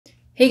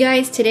Hey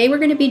guys, today we're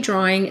going to be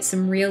drawing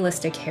some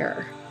realistic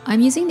hair. I'm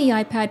using the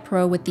iPad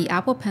Pro with the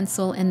Apple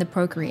Pencil and the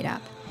Procreate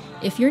app.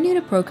 If you're new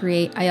to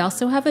Procreate, I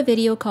also have a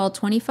video called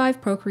 25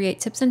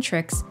 Procreate Tips and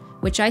Tricks,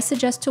 which I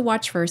suggest to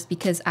watch first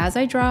because as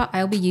I draw,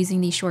 I'll be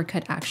using these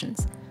shortcut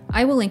actions.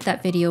 I will link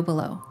that video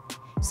below.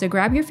 So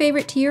grab your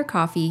favorite tea or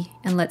coffee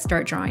and let's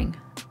start drawing.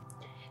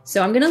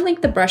 So I'm going to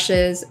link the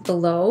brushes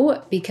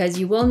below because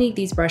you will need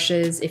these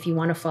brushes if you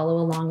want to follow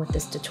along with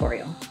this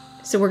tutorial.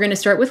 So we're going to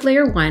start with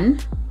layer 1.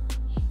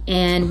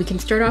 And we can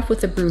start off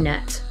with a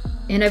brunette.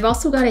 And I've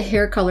also got a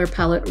hair color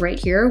palette right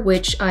here,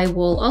 which I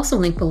will also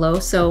link below.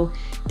 So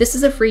this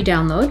is a free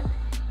download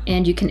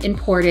and you can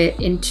import it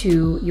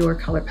into your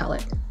color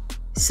palette.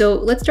 So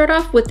let's start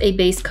off with a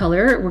base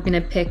color. We're gonna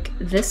pick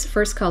this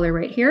first color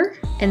right here.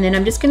 And then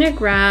I'm just gonna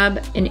grab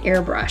an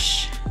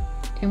airbrush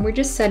and we're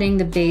just setting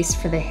the base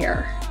for the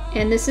hair.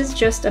 And this is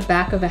just a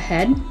back of a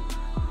head.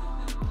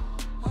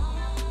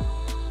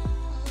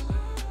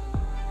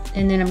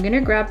 And then I'm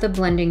gonna grab the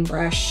blending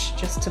brush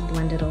just to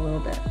blend it a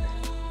little bit.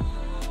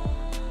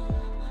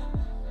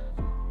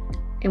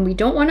 And we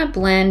don't wanna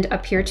blend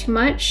up here too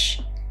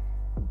much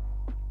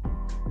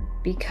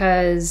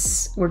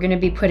because we're gonna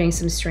be putting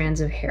some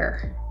strands of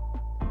hair.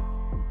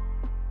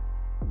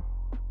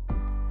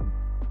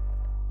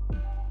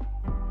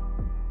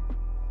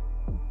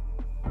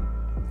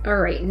 All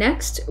right,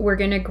 next we're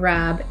gonna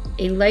grab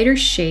a lighter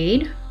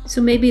shade.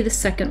 So maybe the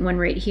second one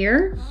right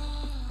here.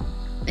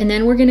 And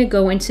then we're gonna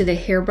go into the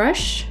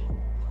hairbrush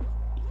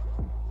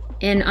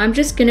and I'm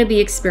just gonna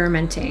be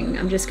experimenting.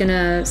 I'm just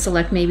gonna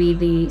select maybe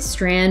the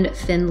strand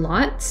thin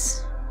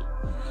lots.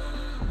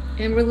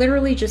 And we're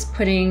literally just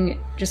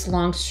putting just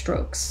long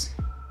strokes.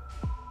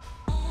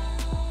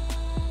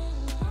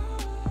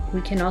 We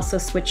can also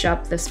switch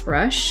up this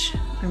brush.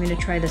 I'm gonna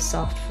try the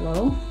soft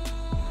flow.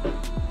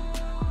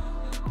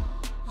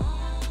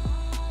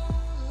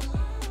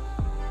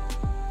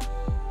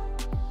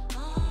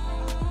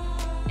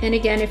 And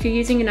again, if you're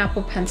using an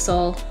Apple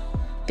Pencil,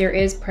 there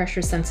is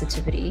pressure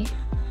sensitivity.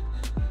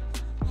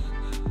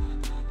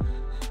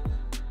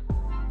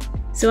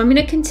 So I'm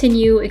gonna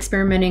continue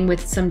experimenting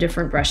with some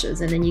different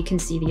brushes and then you can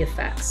see the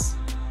effects.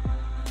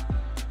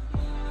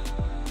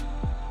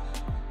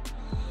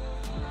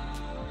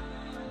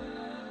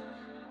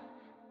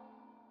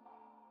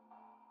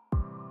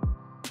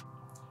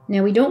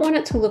 Now we don't want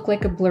it to look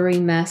like a blurry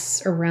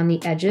mess around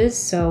the edges,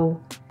 so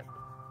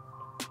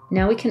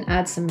now we can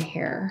add some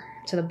hair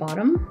to the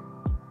bottom.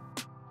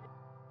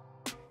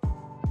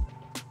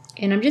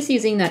 And I'm just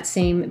using that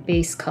same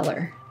base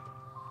color.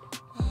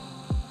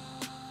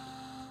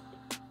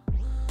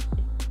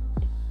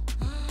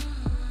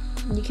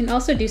 You can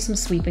also do some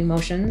sweeping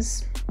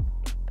motions.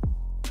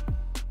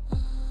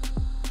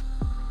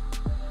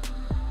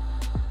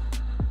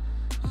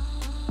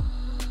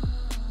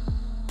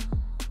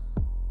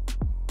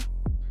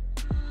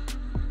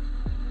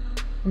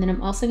 And then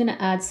I'm also going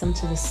to add some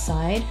to the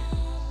side.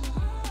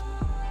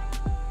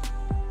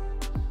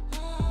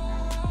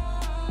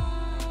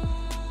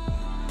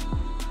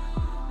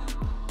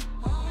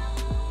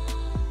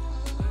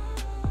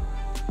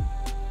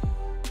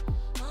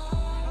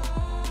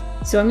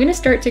 So I'm gonna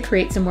start to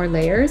create some more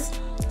layers.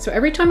 So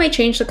every time I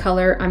change the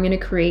color, I'm gonna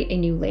create a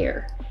new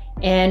layer.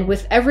 And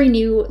with every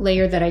new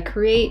layer that I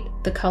create,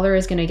 the color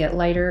is gonna get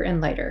lighter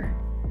and lighter.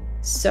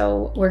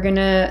 So we're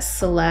gonna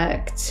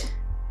select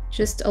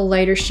just a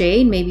lighter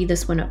shade, maybe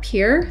this one up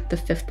here, the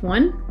 5th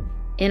one.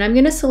 And I'm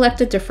gonna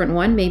select a different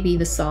one, maybe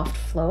the soft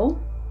flow.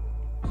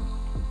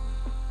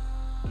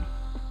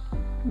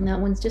 And that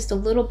one's just a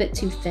little bit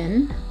too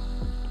thin.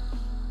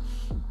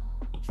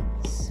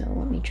 So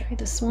let me try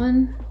this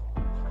one.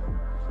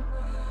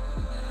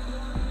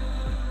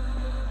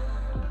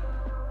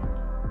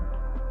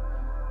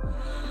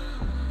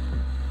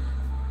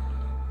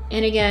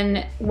 And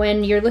again,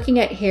 when you're looking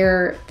at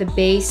hair, the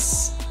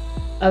base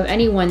of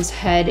anyone's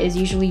head is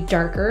usually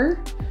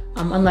darker,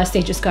 unless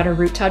they just got a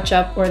root touch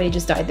up or they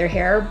just dyed their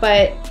hair.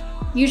 But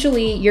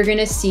usually you're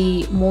gonna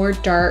see more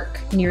dark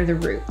near the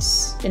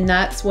roots, and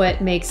that's what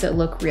makes it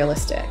look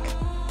realistic.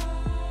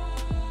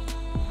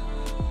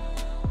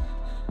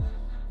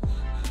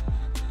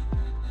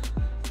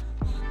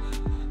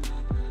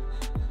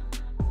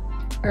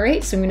 All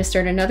right, so I'm gonna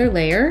start another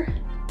layer,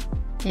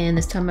 and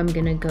this time I'm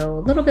gonna go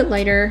a little bit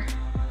lighter.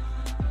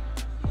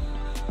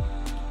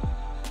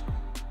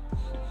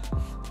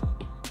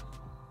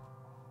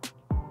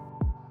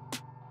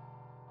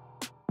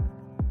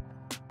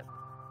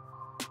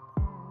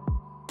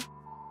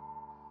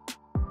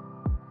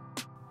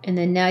 And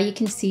then now you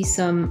can see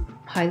some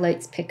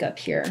highlights pick up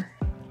here.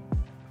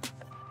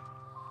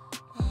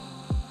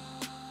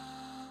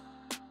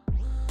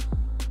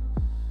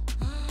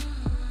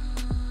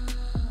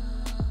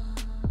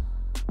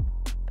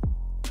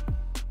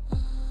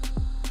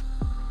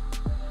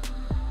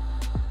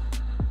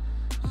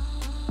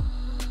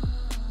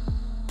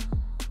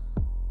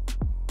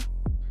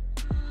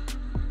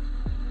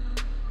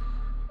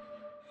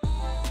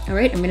 All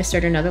right, I'm gonna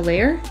start another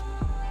layer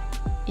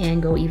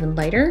and go even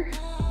lighter.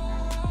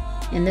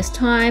 And this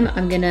time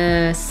I'm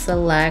gonna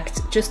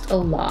select just a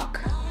lock.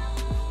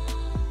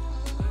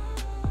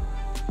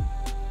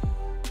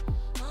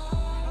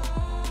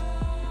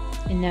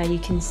 And now you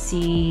can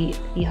see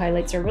the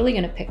highlights are really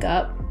gonna pick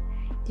up.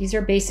 These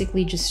are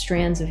basically just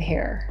strands of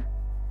hair.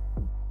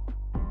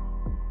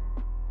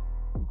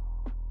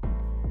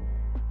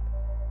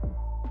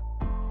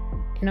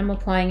 And I'm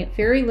applying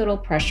very little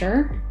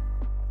pressure.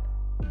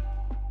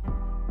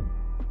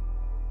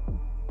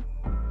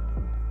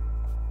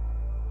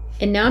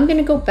 And now I'm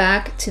gonna go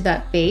back to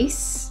that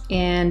base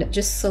and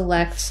just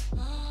select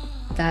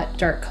that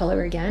dark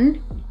color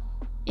again.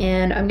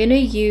 And I'm gonna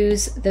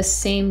use the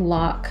same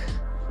lock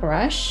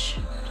brush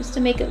just to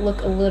make it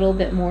look a little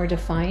bit more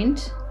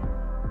defined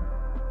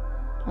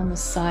on the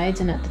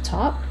sides and at the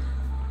top.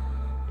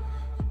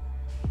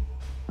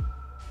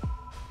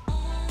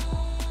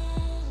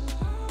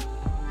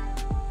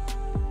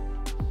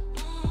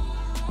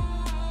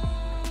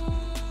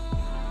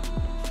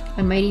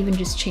 I might even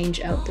just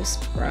change out this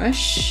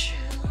brush.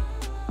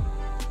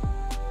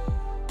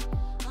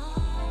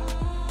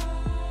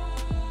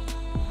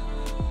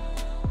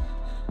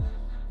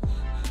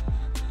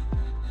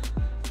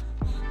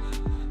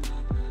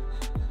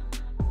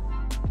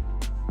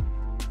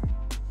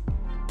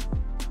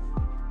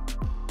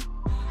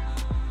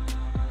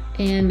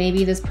 And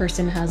maybe this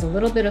person has a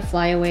little bit of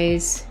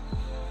flyaways.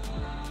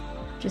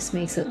 Just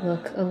makes it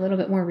look a little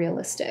bit more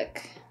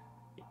realistic.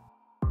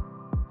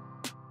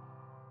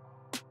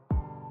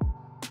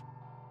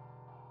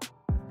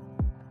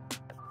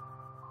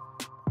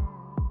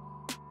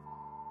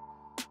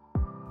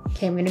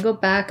 Okay, I'm gonna go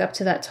back up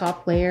to that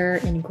top layer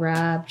and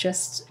grab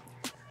just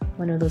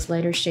one of those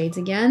lighter shades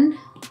again,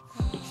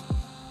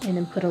 and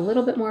then put a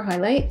little bit more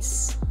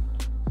highlights.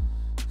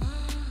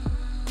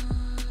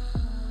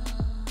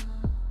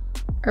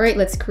 All right,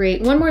 let's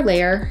create one more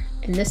layer,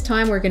 and this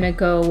time we're gonna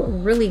go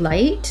really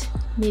light,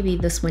 maybe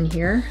this one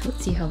here.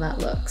 Let's see how that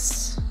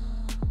looks.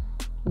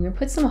 I'm gonna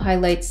put some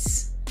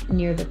highlights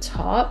near the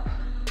top,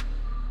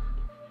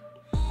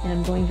 and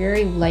I'm going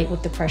very light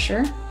with the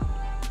pressure,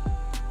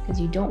 because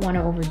you don't want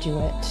to overdo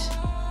it.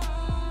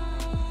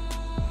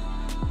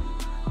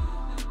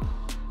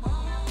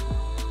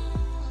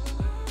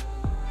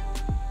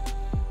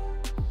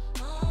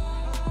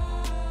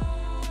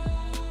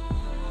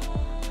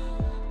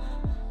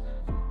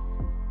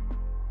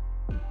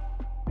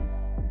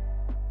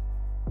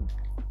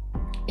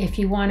 If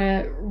you want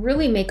to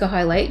really make a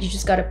highlight, you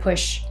just got to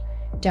push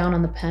down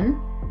on the pen.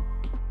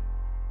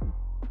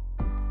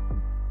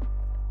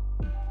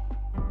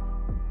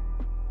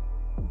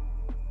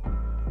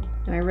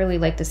 I really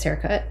like this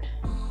haircut.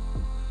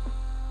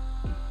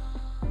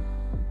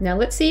 Now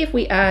let's see if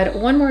we add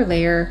one more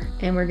layer,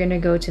 and we're gonna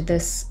go to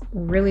this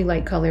really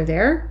light color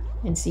there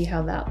and see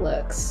how that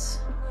looks.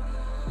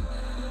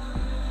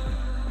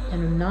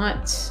 And I'm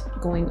not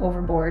going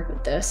overboard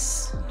with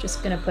this.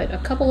 Just gonna put a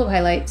couple of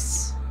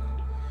highlights.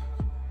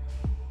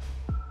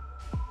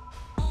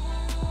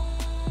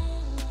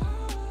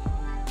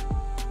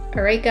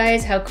 All right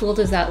guys, how cool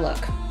does that look?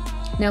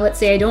 Now let's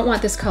say I don't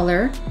want this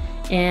color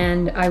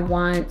and I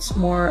want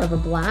more of a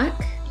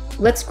black.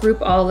 Let's group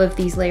all of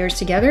these layers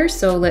together.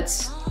 So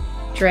let's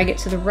drag it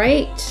to the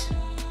right,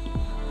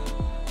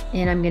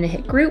 and I'm gonna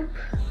hit group.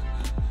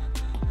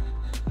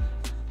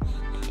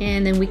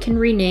 And then we can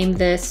rename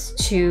this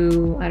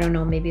to, I don't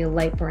know, maybe a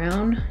light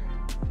brown.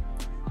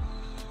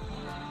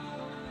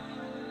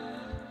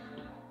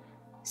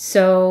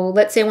 So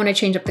let's say I want to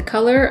change up the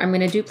color. I'm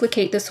going to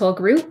duplicate this whole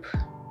group,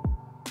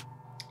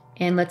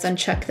 and let's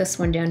uncheck this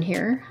one down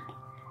here.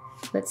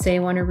 Let's say I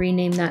want to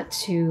rename that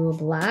to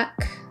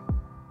black,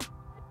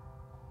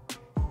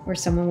 or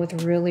someone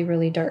with really,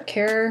 really dark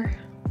hair.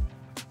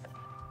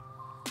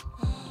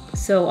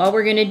 So all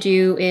we're going to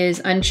do is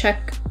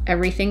uncheck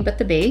everything but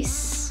the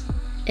base,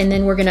 and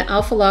then we're going to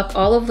alpha lock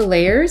all of the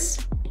layers.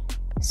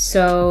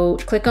 So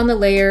click on the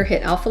layer,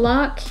 hit alpha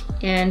lock,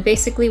 and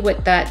basically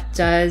what that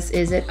does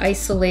is it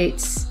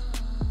isolates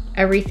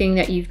everything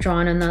that you've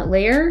drawn on that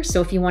layer.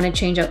 So if you want to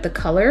change out the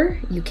color,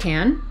 you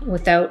can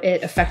without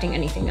it affecting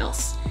anything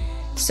else.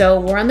 So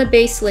we're on the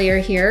base layer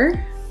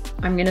here.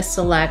 I'm going to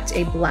select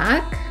a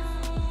black.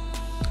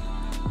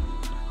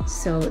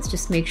 So let's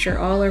just make sure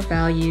all our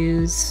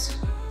values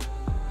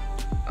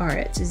are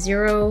at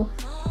 0.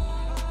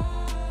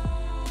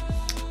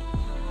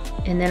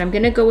 And then I'm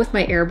going to go with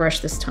my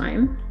airbrush this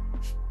time.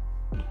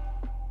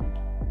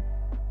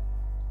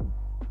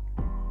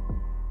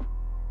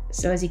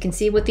 So as you can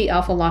see with the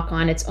alpha lock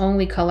on, it's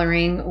only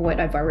coloring what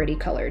I've already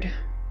colored.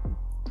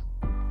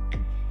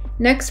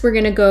 Next, we're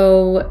going to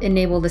go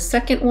enable the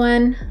second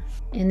one.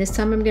 And this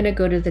time I'm going to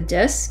go to the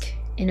disc,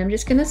 and I'm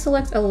just going to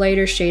select a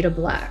lighter shade of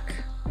black.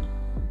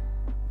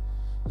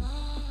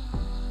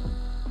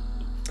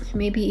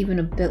 Maybe even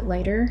a bit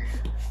lighter.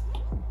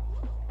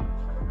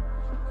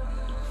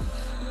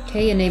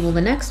 Okay, enable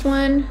the next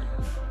one.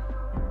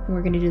 And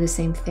we're going to do the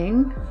same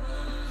thing.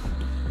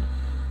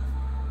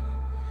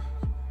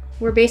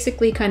 We're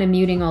basically kind of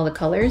muting all the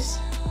colors.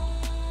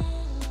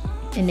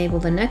 Enable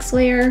the next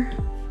layer.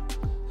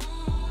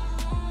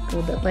 Go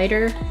a bit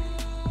lighter.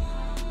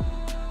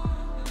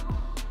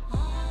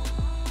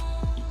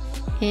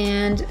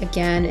 And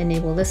again,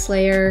 enable this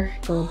layer,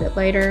 go a bit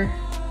lighter.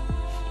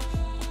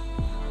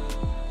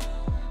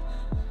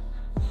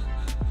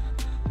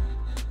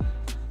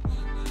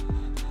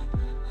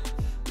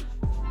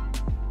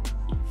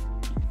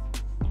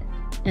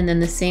 And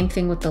then the same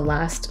thing with the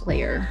last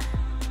layer.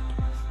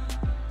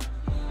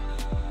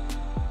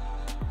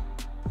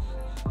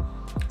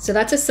 So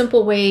that's a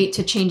simple way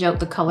to change out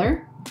the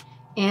color.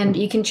 And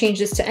you can change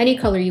this to any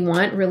color you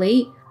want,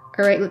 really.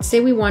 All right, let's say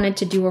we wanted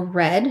to do a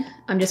red.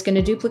 I'm just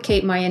gonna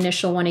duplicate my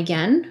initial one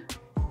again.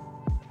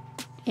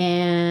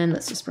 And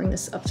let's just bring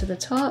this up to the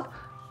top.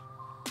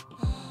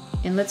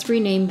 And let's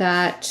rename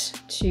that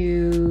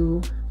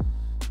to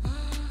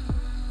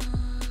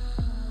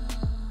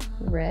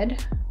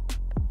red.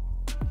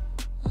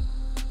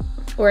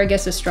 Or I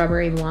guess a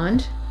strawberry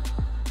blonde.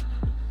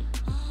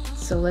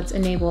 So let's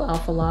enable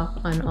alpha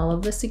lock on all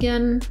of this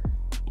again.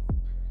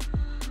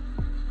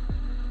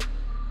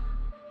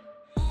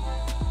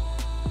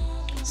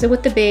 So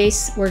with the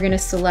base, we're gonna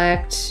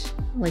select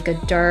like a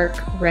dark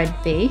red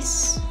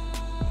base.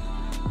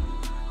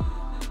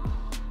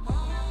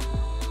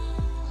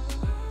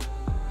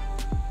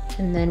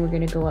 And then we're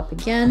gonna go up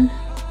again.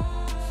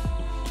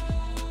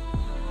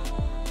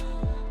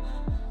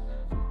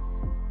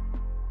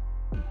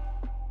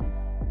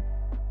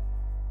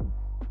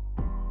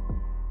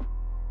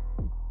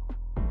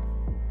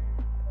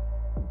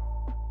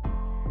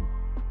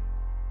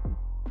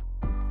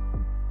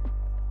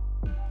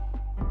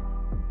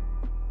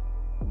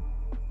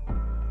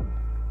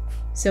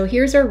 So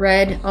here's our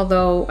red,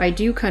 although I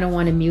do kind of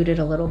want to mute it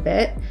a little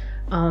bit.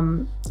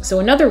 So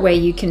another way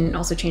you can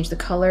also change the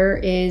color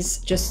is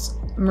just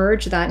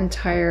merge that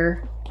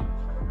entire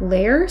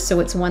layer so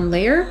it's one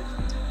layer.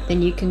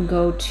 Then you can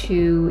go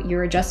to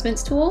your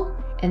adjustments tool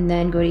and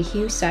then go to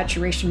hue,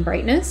 saturation,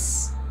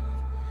 brightness.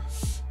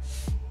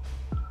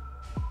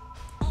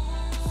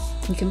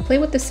 You can play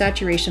with the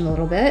saturation a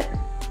little bit.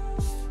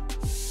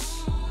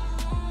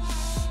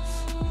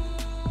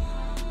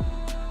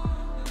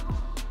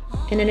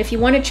 And then if you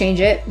want to change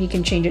it, you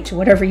can change it to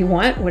whatever you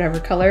want, whatever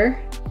color.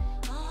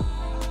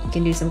 You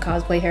can do some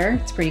cosplay hair,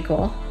 it's pretty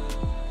cool.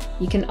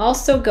 You can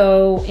also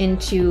go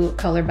into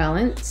color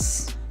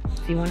balance.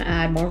 If you want to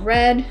add more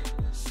red,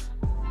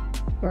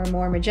 or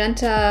more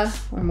magenta,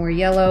 or more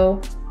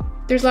yellow,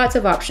 there's lots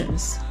of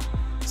options.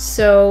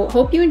 So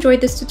hope you enjoyed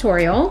this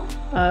tutorial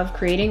of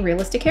creating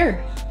realistic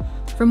hair.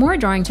 For more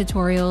drawing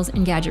tutorials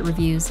and gadget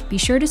reviews, be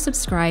sure to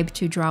subscribe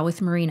to Draw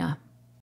with Marina.